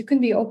 if you can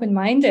be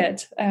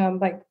open-minded,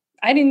 like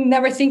I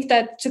never think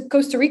that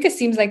Costa Rica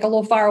seems like a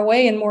little far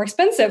away and more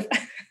expensive.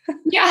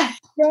 Yeah.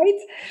 Right.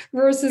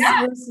 Versus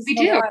we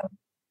do.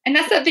 And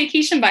that's that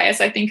vacation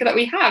bias, I think, that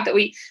we have, that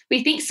we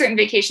think certain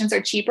vacations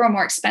are cheaper or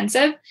more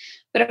expensive.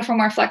 But if we're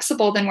more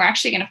flexible, then we're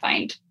actually going to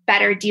find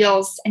better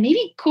deals and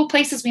maybe cool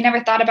places we never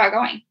thought about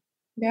going.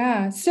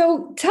 Yeah.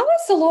 So tell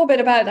us a little bit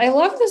about, I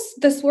love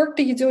this work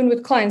that you're doing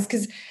with clients,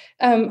 because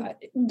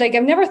like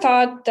I've never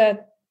thought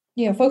that,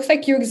 folks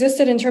like you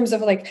existed in terms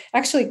of like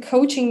actually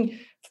coaching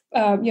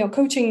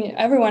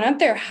everyone out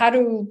there how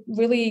to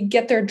really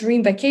get their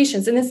dream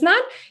vacations. And it's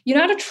not, you're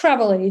not a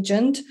travel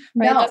agent,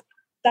 right? No.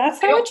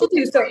 That's not what you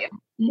do. So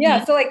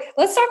yeah. So like,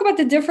 let's talk about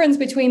the difference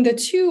between the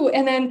two,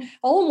 and then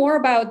a little more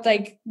about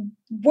like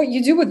what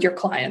you do with your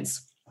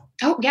clients.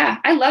 Oh yeah.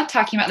 I love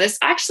talking about this.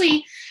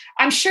 Actually,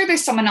 I'm sure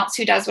there's someone else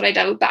who does what I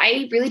do, but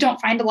I really don't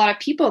find a lot of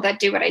people that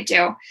do what I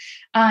do.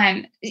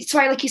 So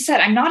like you said,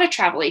 I'm not a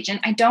travel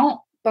agent. I don't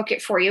book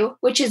it for you,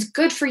 which is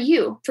good for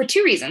you for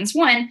two reasons.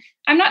 One,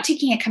 I'm not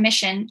taking a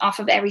commission off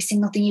of every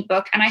single thing you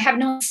book, and I have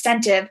no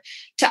incentive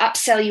to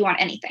upsell you on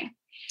anything.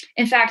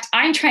 In fact,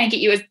 I'm trying to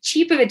get you as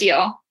cheap of a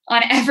deal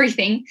on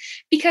everything,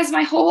 because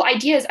my whole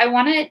idea is I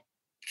want to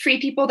free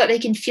people that they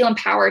can feel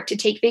empowered to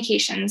take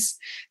vacations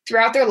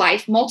throughout their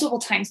life, multiple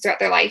times throughout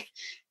their life,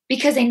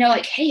 because they know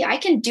like, hey, I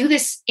can do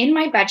this in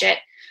my budget.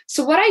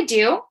 So what I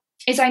do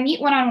is I meet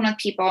one-on-one with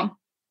people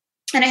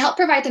and I help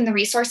provide them the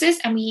resources.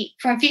 And we,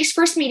 from a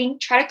first meeting,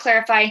 try to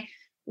clarify,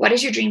 what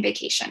is your dream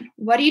vacation?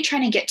 What are you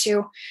trying to get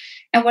to?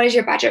 And what does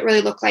your budget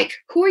really look like?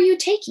 Who are you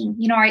taking?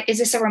 Is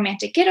this a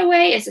romantic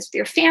getaway? Is this for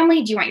your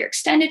family? Do you want your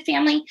extended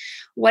family?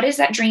 What does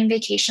that dream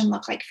vacation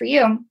look like for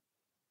you?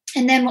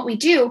 And then what we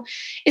do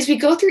is we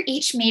go through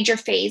each major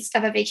phase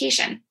of a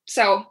vacation.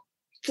 So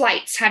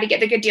flights, how to get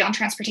the good deal on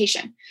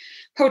transportation,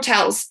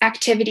 hotels,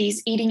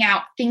 activities, eating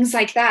out, things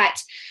like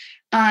that.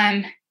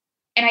 And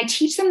I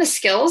teach them the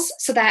skills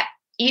so that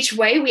each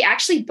way, we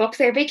actually book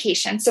their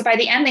vacation. So by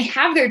the end, they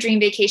have their dream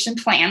vacation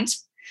planned,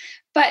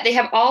 but they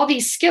have all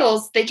these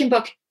skills. They can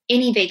book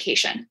any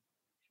vacation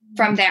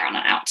from there on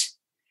out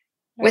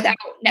without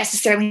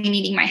necessarily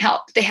needing my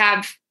help. They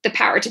have the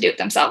power to do it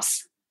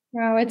themselves.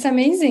 Wow, it's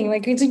amazing.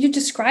 Like you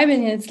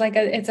describing it,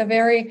 it's a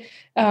very,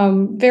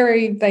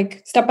 very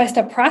like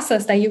step-by-step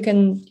process that you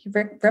can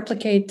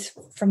replicate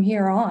from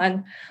here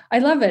on. I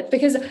love it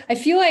because I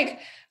feel like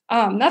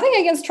nothing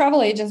against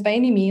travel agents by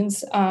any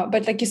means,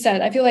 but like you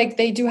said, I feel like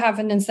they do have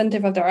an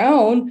incentive of their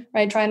own,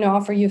 right? Trying to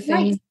offer you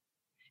things. Right.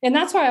 And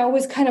that's why I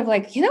always kind of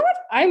like, you know what?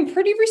 I'm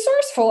pretty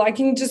resourceful. I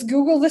can just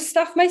Google this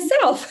stuff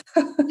myself.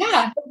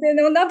 Yeah. But then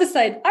on the other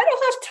side, I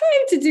don't have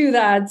time to do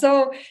that.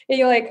 So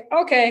you're like,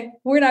 okay,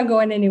 we're not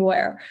going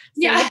anywhere.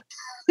 So, yeah.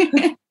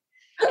 If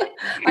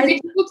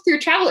you book through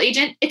a travel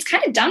agent, it's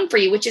kind of done for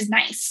you, which is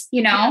nice,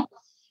 you know? Yeah.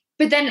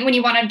 But then when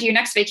you want to do your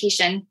next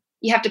vacation,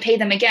 you have to pay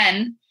them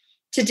again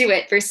to do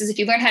it versus if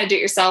you learn how to do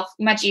it yourself,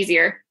 much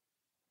easier.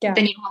 Yeah.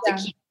 Then you don't have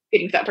to keep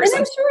getting to that person.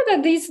 And I'm sure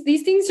that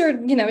these things are,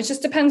 it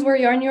just depends where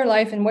you are in your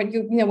life and what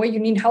what you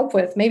need help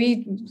with.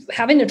 Maybe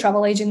having a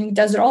travel agent who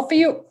does it all for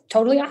you,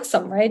 totally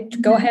awesome, right?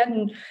 Mm-hmm. Go ahead,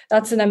 and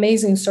that's an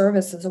amazing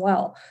service as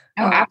well.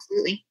 Oh,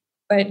 absolutely.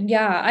 But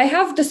yeah, I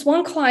have this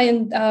one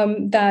client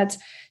that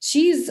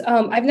she's,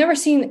 I've never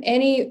seen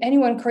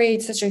anyone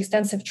create such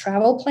extensive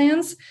travel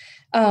plans.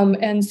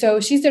 And so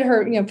she's in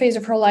her phase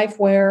of her life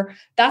where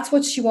that's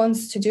what she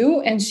wants to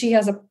do. And she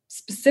has a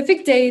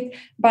specific date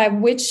by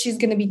which she's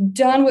going to be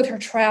done with her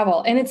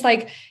travel. And it's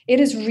like, it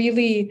is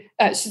really,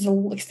 she's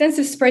an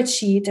extensive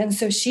spreadsheet. And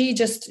so she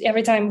just,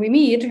 every time we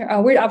meet,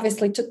 we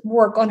obviously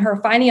work on her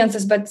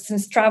finances, but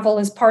since travel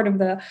is part of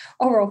the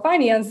overall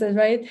finances,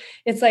 right?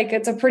 It's like,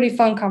 it's a pretty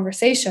fun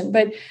conversation.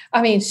 But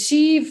I mean,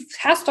 she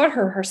has taught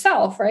her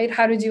herself, right?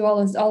 How to do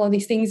all of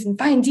these things and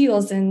find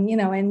deals and, and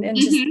mm-hmm.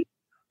 just,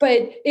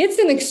 but it's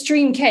an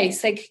extreme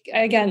case. Like,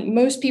 again,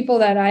 most people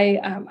that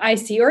I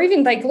see, or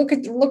even like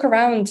look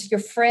around your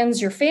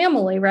friends, your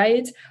family,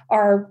 right,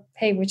 are,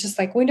 hey, we're just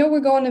like, we know we're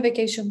going on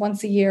vacation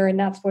once a year and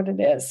that's what it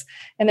is.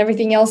 And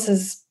everything else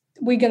is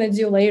we're going to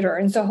do later.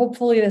 And so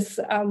hopefully this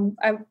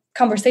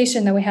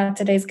conversation that we had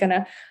today is going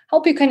to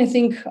help you kind of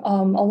think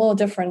a little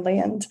differently.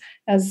 And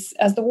as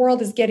the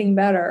world is getting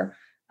better,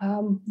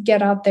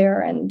 get out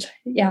there and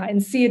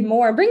see it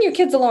more. Bring your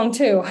kids along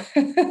too.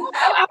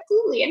 Oh,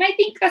 absolutely. And I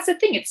think that's the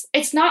thing.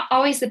 It's not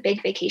always the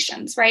big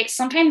vacations, right?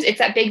 Sometimes it's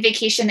that big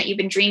vacation that you've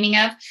been dreaming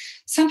of.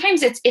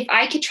 Sometimes it's, if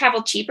I could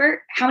travel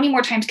cheaper, how many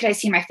more times could I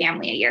see my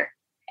family a year?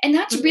 And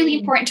that's really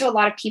important to a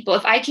lot of people.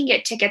 If I can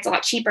get tickets a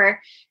lot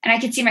cheaper and I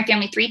can see my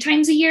family 3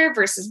 times a year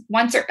versus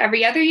once or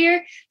every other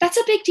year, that's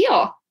a big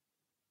deal.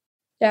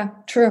 Yeah,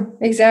 true.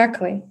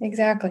 Exactly.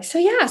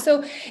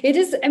 So it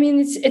is, I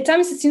mean, at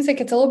times it seems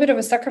like it's a little bit of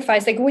a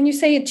sacrifice. Like when you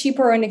say it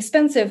cheaper or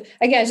inexpensive,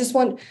 again, I just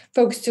want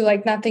folks to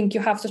like not think you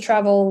have to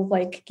travel,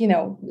 like,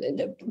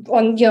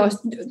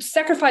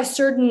 sacrifice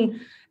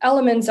certain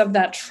elements of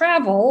that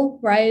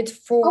travel, right?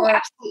 Oh,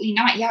 absolutely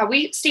not. Yeah.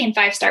 We stay in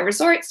 5-star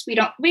resorts. We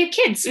have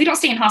kids. We don't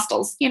stay in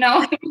hostels, We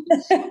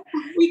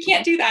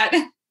can't do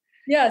that.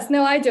 Yes,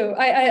 no, I do.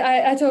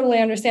 I totally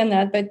understand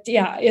that. But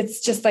yeah,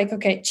 it's just like,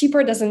 okay,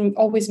 cheaper doesn't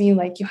always mean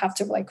like you have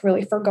to like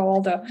really forgo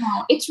all the...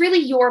 No, it's really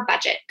your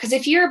budget. Because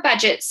if your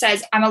budget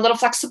says, I'm a little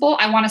flexible,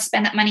 I want to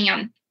spend that money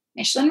on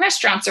Michelin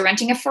restaurants or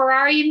renting a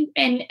Ferrari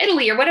in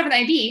Italy or whatever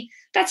that may be,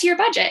 that's your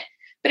budget.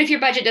 But if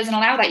your budget doesn't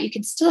allow that, you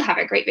can still have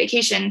a great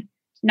vacation,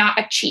 not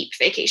a cheap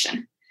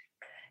vacation.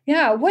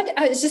 Yeah.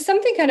 It's just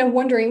something kind of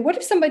wondering, what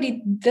if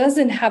somebody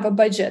doesn't have a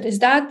budget? Is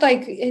that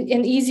like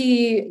an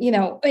easy,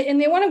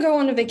 and they want to go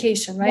on a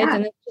vacation, right? Yeah.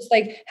 And it's just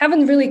like,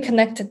 haven't really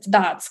connected the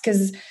dots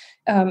because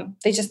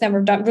they just never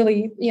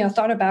really,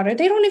 thought about it.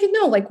 They don't even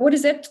know, like, what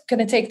is it going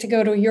to take to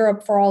go to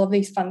Europe for all of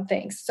these fun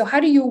things? So how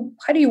do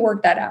you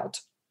work that out?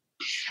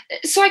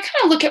 So I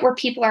kind of look at where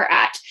people are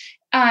at.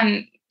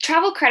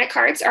 Travel credit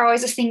cards are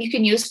always a thing you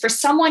can use for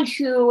someone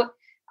who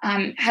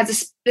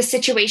has the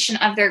situation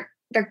of they're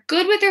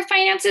good with their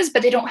finances,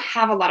 but they don't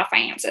have a lot of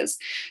finances.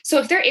 So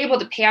if they're able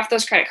to pay off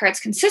those credit cards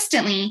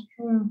consistently,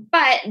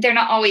 but they're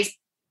not always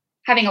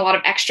having a lot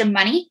of extra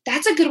money,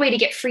 that's a good way to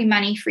get free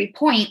money, free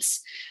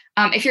points.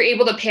 If you're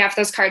able to pay off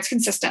those cards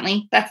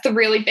consistently, that's the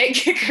really big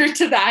kicker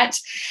to that,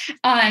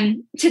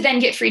 to then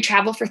get free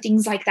travel for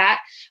things like that.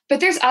 But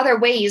there's other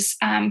ways.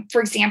 For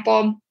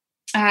example,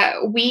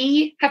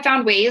 we have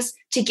found ways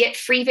to get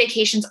free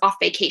vacations off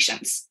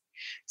vacations.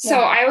 So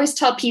I always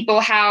tell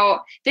people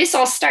how this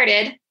all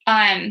started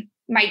on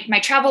my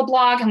travel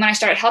blog. And when I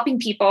started helping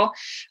people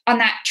on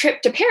that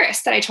trip to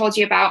Paris that I told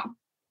you about,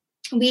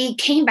 we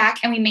came back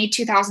and we made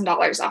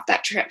 $2,000 off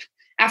that trip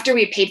after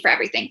we had paid for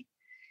everything.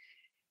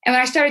 And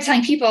when I started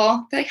telling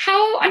people, they're like,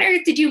 how on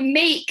earth did you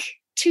make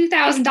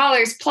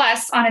 $2,000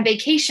 plus on a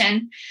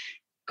vacation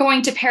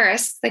going to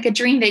Paris, like a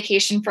dream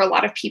vacation for a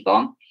lot of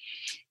people?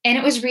 And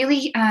it was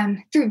really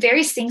through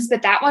various things,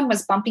 but that one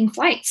was bumping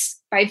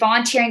flights. By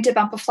volunteering to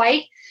bump a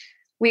flight,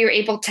 we were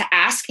able to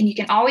ask, and you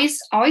can always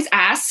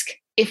ask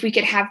if we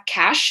could have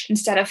cash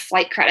instead of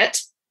flight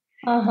credit.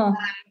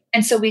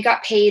 And so we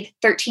got paid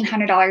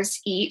 $1,300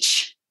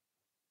 each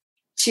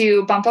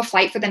to bump a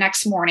flight for the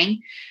next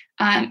morning.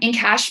 In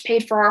cash,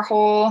 paid for our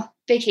whole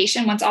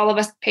vacation. Once all of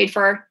us paid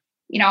for,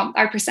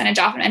 our percentage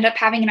off, and end up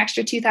having an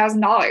extra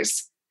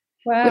 $2,000.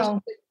 Wow.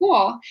 Which is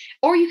cool.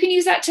 Or you can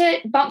use that to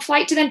bump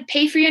flight to then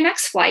pay for your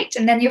next flight.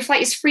 And then your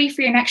flight is free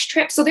for your next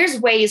trip. So there's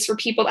ways for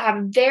people that have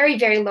a very,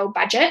 very low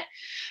budget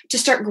to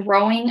start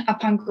growing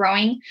upon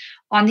growing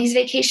on these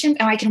vacations.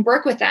 And I can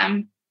work with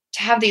them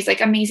to have these like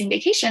amazing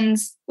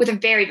vacations with a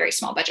very, very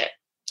small budget,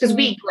 because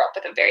we grew up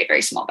with a very,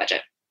 very small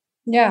budget.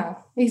 Yeah,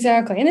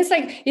 exactly. And it's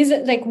like, is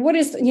it like, what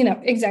is,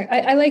 exactly.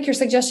 I like your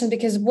suggestion,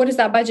 because what does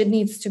that budget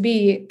needs to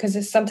be?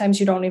 Because sometimes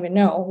you don't even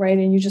know, right?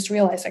 And you just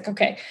realize like,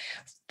 okay,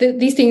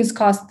 these things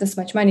cost this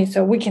much money,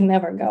 so we can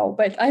never go.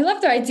 But I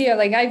love the idea.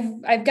 Like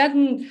I've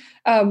gotten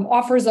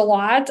offers a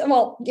lot.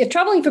 Well, you're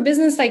traveling for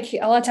business. Like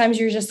a lot of times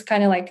you're just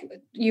kind of like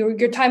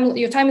your time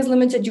is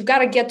limited. You've got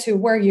to get to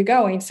where you're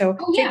going. So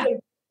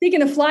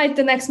taking a flight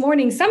the next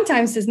morning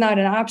sometimes is not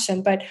an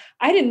option. But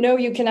I didn't know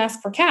you can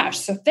ask for cash.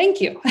 So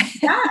thank you.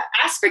 Yeah,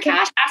 ask for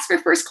cash. Ask for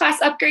first class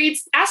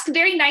upgrades. Ask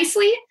very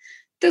nicely.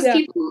 Those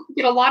people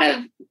get a lot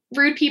of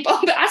rude people,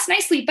 but ask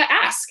nicely. But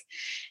ask.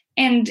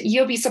 And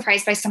you'll be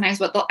surprised by sometimes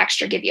what they'll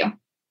extra give you.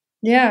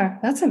 Yeah,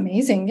 that's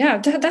amazing. Yeah,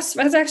 that's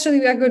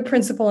actually a good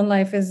principle in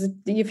life, is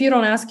if you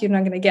don't ask, you're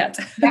not going to get.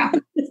 Yeah,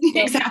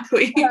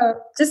 exactly.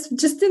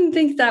 Just didn't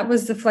think that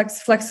was the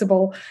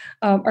flexible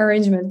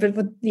arrangement. But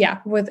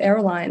with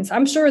airlines,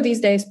 I'm sure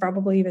these days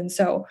probably even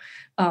so,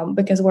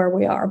 because where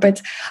we are.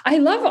 But I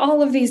love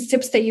all of these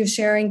tips that you're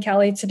sharing,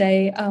 Kelli,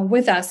 today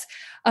with us.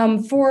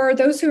 For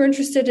those who are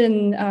interested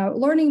in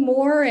learning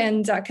more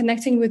and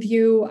connecting with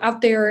you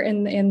out there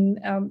in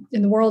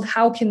the world,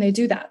 how can they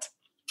do that?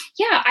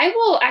 Yeah, I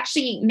will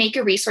actually make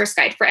a resource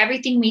guide for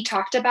everything we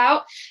talked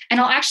about. And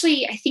I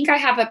think I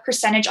have a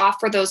percentage off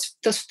for those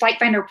Flight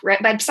Finder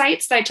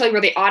websites that I tell you,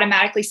 where they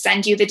automatically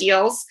send you the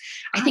deals.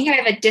 I think I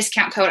have a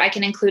discount code I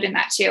can include in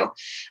that too.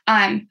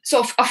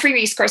 So a free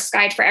resource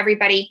guide for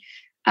everybody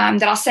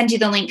that I'll send you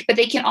the link. But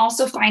they can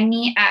also find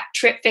me at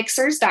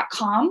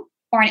tripfixers.com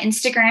or on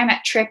Instagram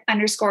at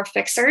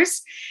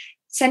trip_fixers.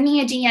 Send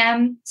me a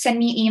DM, send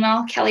me an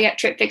email,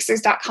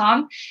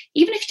 Kelli@tripfixers.com.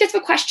 Even if you just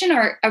have a question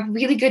or a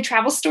really good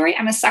travel story,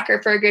 I'm a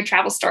sucker for a good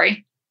travel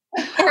story.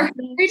 Or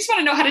you just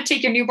want to know how to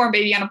take your newborn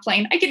baby on a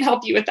plane, I can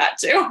help you with that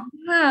too.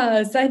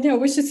 Yes, I know.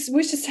 We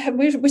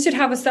should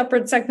have a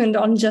separate segment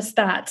on just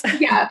that.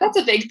 Yeah, that's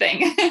a big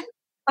thing.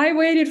 I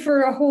waited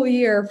for a whole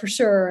year for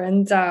sure.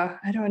 And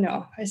I don't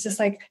know. It's just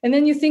like, and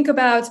then you think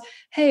about,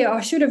 hey, I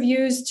should have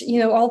used,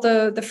 all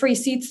the free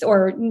seats,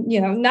 or,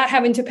 not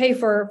having to pay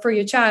for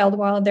your child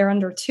while they're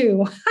under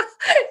 2.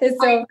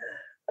 So,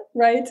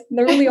 right.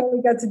 They really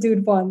only got to do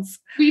it once.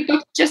 We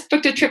just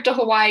booked a trip to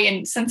Hawaii.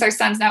 And since our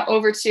son's now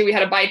over 2, we had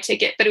to buy a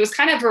ticket, but it was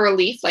kind of a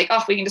relief. Like,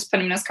 we can just put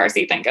him in his car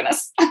seat. Thank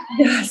goodness.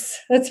 Yes,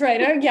 that's right.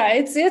 Yeah.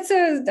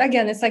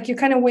 It's like you're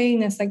kind of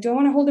weighing this, like, do I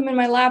want to hold him in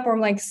my lap, or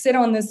I'm like, sit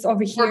on this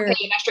over here? Or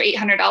pay an extra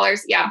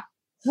 $800. Yeah.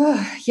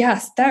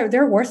 Yes,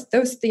 they're worth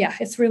those. Yeah,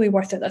 it's really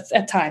worth it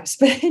at times.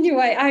 But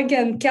anyway,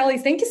 again, Kelli,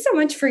 thank you so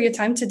much for your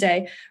time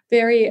today.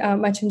 Very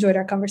much enjoyed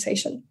our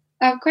conversation.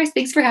 Of course.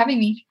 Thanks for having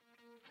me.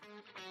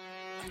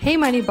 Hey,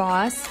 Money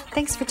Boss.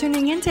 Thanks for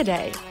tuning in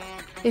today.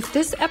 If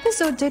this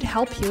episode did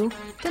help you,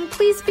 then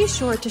please be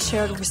sure to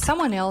share it with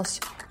someone else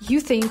you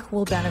think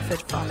will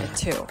benefit from it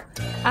too.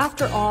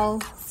 After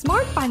all,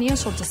 smart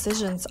financial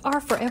decisions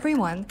are for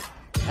everyone.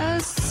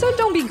 So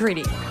don't be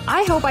greedy.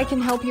 I hope I can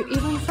help you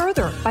even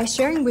further by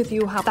sharing with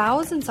you how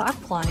thousands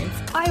of clients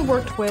I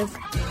worked with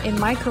in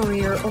my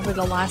career over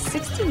the last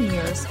 16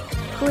 years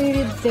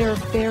created their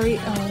very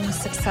own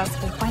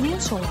successful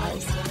financial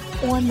lives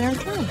on their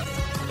terms.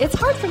 It's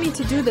hard for me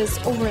to do this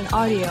over an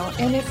audio,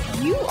 and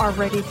if you are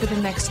ready for the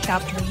next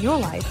chapter in your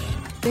life,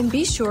 then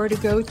be sure to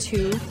go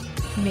to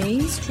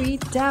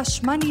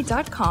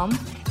mainstreet-money.com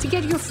to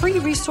get your free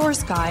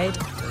resource guide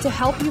to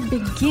help you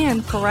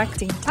begin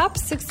correcting top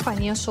 6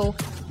 financial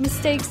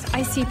mistakes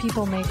I see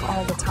people make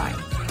all the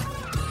time,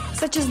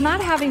 such as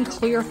not having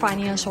clear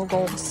financial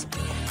goals,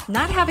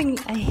 not having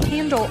a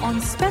handle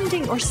on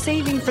spending or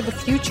saving for the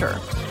future,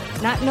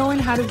 not knowing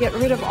how to get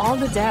rid of all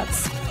the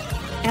debts,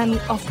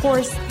 and of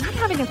course, not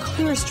having a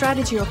clear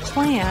strategy or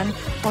plan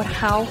on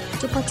how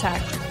to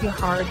protect your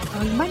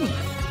hard-earned money.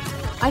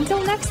 Until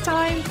next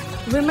time,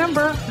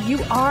 remember,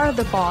 you are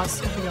the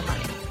boss of your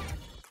money.